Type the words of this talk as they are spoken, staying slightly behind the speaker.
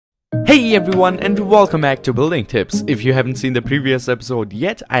Hey everyone, and welcome back to Building Tips. If you haven't seen the previous episode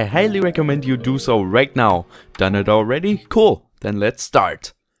yet, I highly recommend you do so right now. Done it already? Cool, then let's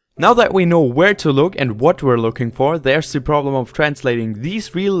start. Now that we know where to look and what we're looking for, there's the problem of translating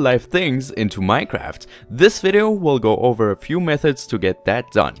these real life things into Minecraft. This video will go over a few methods to get that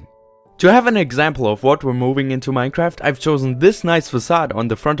done. To have an example of what we're moving into Minecraft, I've chosen this nice facade on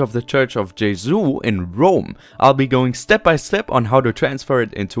the front of the Church of Jesus in Rome. I'll be going step by step on how to transfer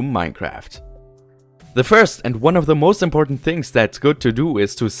it into Minecraft. The first and one of the most important things that's good to do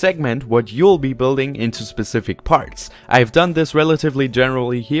is to segment what you'll be building into specific parts. I've done this relatively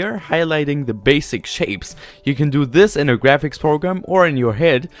generally here, highlighting the basic shapes. You can do this in a graphics program or in your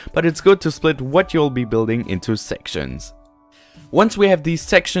head, but it's good to split what you'll be building into sections. Once we have these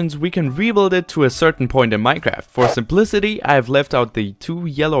sections, we can rebuild it to a certain point in Minecraft. For simplicity, I have left out the two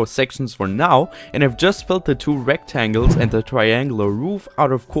yellow sections for now, and have just filled the two rectangles and the triangular roof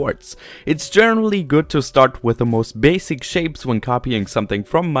out of quartz. It's generally good to start with the most basic shapes when copying something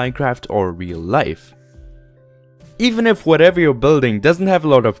from Minecraft or real life. Even if whatever you're building doesn't have a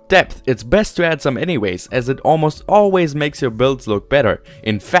lot of depth, it's best to add some anyways, as it almost always makes your builds look better.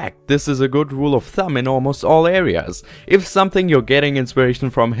 In fact, this is a good rule of thumb in almost all areas. If something you're getting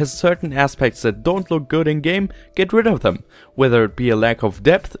inspiration from has certain aspects that don't look good in game, get rid of them. Whether it be a lack of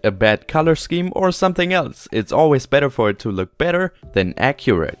depth, a bad color scheme, or something else, it's always better for it to look better than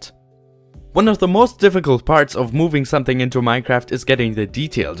accurate. One of the most difficult parts of moving something into Minecraft is getting the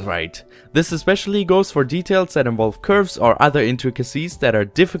details right. This especially goes for details that involve curves or other intricacies that are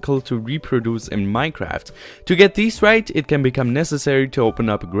difficult to reproduce in Minecraft. To get these right, it can become necessary to open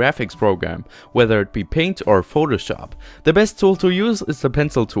up a graphics program, whether it be Paint or Photoshop. The best tool to use is the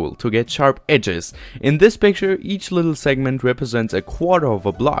pencil tool to get sharp edges. In this picture, each little segment represents a quarter of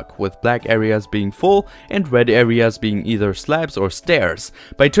a block, with black areas being full and red areas being either slabs or stairs.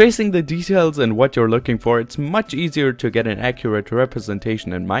 By tracing the details and what you're looking for, it's much easier to get an accurate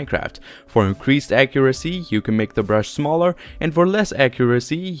representation in Minecraft. For increased accuracy, you can make the brush smaller, and for less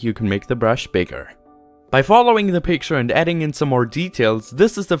accuracy, you can make the brush bigger. By following the picture and adding in some more details,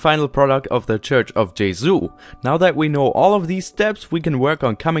 this is the final product of the Church of Jesus. Now that we know all of these steps, we can work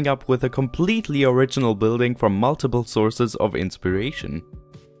on coming up with a completely original building from multiple sources of inspiration.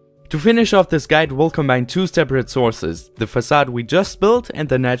 To finish off this guide, we'll combine two separate sources, the facade we just built and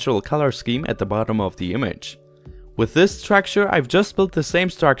the natural color scheme at the bottom of the image. With this structure, I've just built the same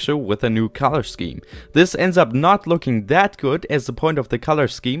structure with a new color scheme. This ends up not looking that good, as the point of the color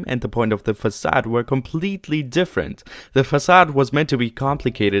scheme and the point of the facade were completely different. The facade was meant to be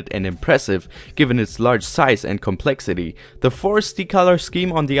complicated and impressive, given its large size and complexity. The foresty color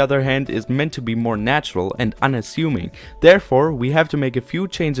scheme, on the other hand, is meant to be more natural and unassuming. Therefore, we have to make a few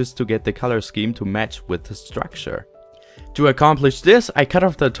changes to get the color scheme to match with the structure. To accomplish this, I cut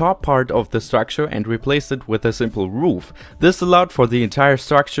off the top part of the structure and replaced it with a simple roof. This allowed for the entire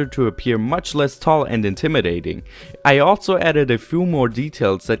structure to appear much less tall and intimidating. I also added a few more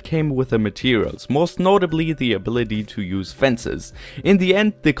details that came with the materials, most notably the ability to use fences. In the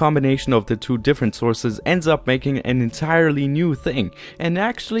end, the combination of the two different sources ends up making an entirely new thing, and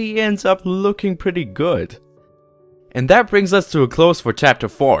actually ends up looking pretty good. And that brings us to a close for chapter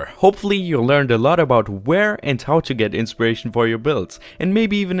 4. Hopefully you learned a lot about where and how to get inspiration for your builds, and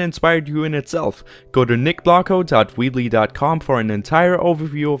maybe even inspired you in itself. Go to nicblocko.weebly.com for an entire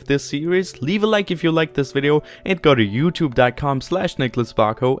overview of this series, leave a like if you liked this video, and go to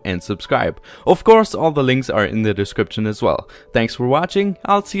youtube.com/NiclasBlocko and subscribe. Of course, all the links are in the description as well. Thanks for watching,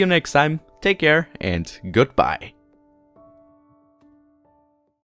 I'll see you next time, take care, and goodbye.